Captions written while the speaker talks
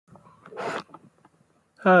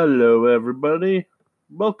Hello, everybody.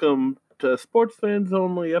 Welcome to Sports Fans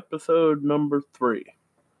Only episode number 3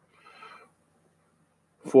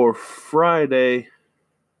 for Friday,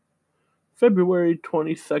 February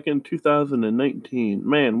 22nd, 2019.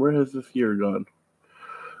 Man, where has this year gone?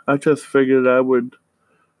 I just figured I would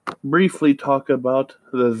briefly talk about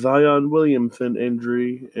the Zion Williamson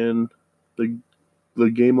injury in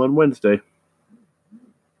the game on Wednesday.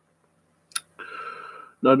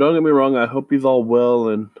 Now, don't get me wrong, I hope he's all well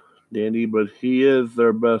and dandy, but he is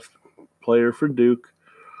their best player for Duke.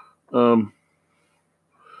 I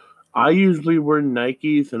usually wear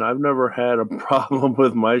Nikes, and I've never had a problem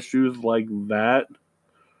with my shoes like that.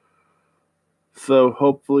 So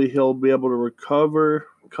hopefully he'll be able to recover,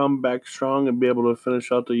 come back strong, and be able to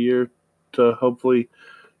finish out the year to hopefully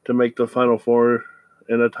to make the Final Four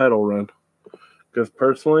in a title run. Because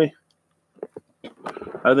personally,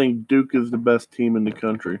 I think Duke is the best team in the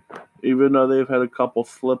country. Even though they've had a couple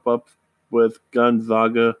slip-ups with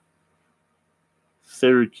Gonzaga,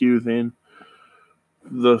 Syracuse, and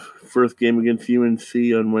the first game against UNC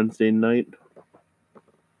on Wednesday night.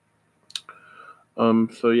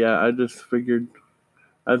 So yeah, I just figured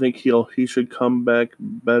I think he should come back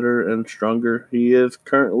better and stronger. He is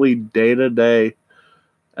currently day to day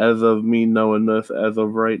as of me knowing this as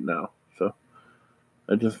of right now. So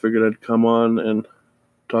I just figured I'd come on and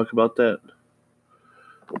talk about that.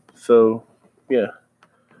 So yeah.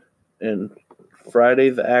 And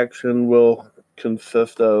Friday's action will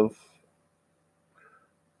consist of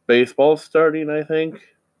baseball starting, I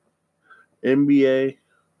think, NBA,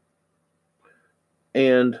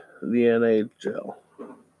 and the NHL.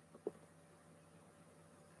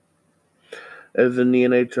 As in the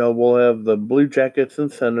NHL, we'll have the Blue Jackets and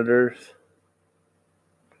Senators.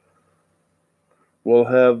 We'll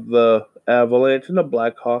have the Avalanche and the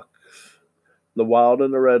Blackhawks, the Wild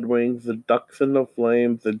and the Red Wings, the Ducks and the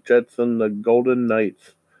Flames, the Jets and the Golden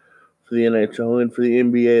Knights for the NHL. And for the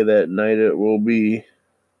NBA that night, it will be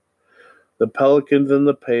the Pelicans and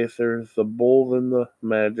the Pacers, the Bulls and the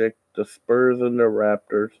Magic, the Spurs and the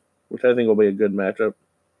Raptors, which I think will be a good matchup,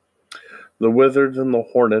 the Wizards and the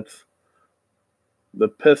Hornets, the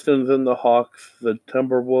Pistons and the Hawks, the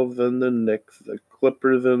Timberwolves and the Knicks, the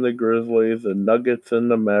Clippers and the Grizzlies, the Nuggets and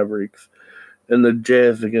the Mavericks, and the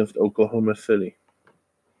Jazz against Oklahoma City.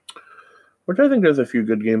 Which I think there's a few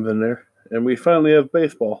good games in there. And we finally have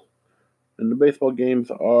baseball. And the baseball games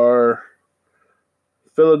are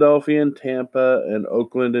Philadelphia and Tampa and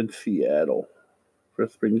Oakland and Seattle for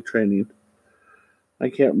spring training. I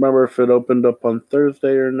can't remember if it opened up on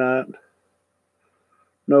Thursday or not.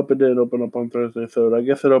 Nope, it didn't open up on Thursday, so I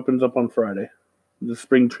guess it opens up on Friday. The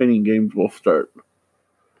spring training games will start.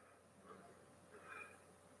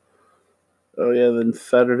 Oh yeah, then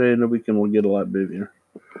Saturday and the weekend will get a lot busier.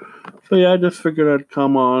 So yeah, I just figured I'd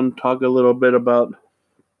come on, talk a little bit about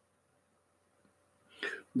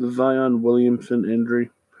the Zion Williamson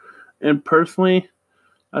injury. And personally,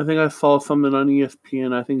 I think I saw something on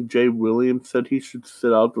ESPN. I think Jay Williams said he should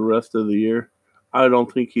sit out the rest of the year. I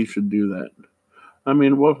don't think he should do that. I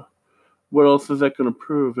mean, what else is that going to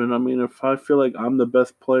prove? And I mean, if I feel like I'm the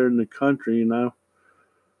best player in the country now,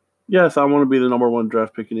 yes, I want to be the number one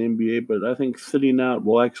draft pick in the NBA, but I think sitting out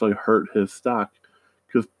will actually hurt his stock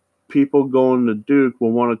because people going to Duke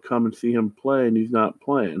will want to come and see him play, and he's not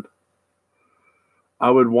playing.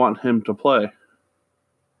 I would want him to play.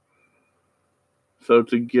 So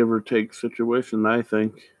it's a give or take situation, I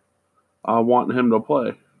think. I want him to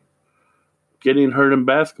play. Getting hurt in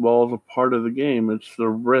basketball is a part of the game. It's the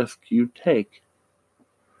risk you take.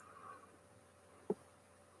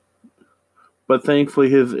 But thankfully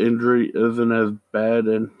his injury isn't as bad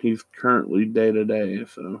and he's currently day to day,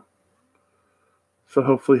 so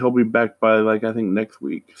hopefully he'll be back by I think next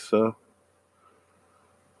week. So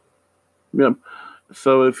yeah.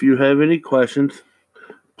 So if you have any questions,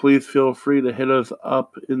 please feel free to hit us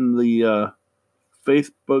up in the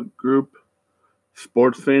Facebook group,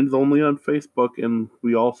 Sports Fans Only on Facebook, and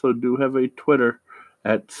we also do have a Twitter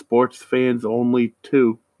at Sports Fans Only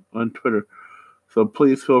 2 on Twitter. So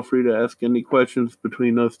please feel free to ask any questions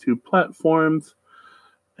between those two platforms,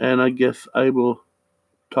 and I guess I will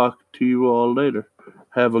talk to you all later.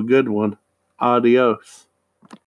 Have a good one. Adios.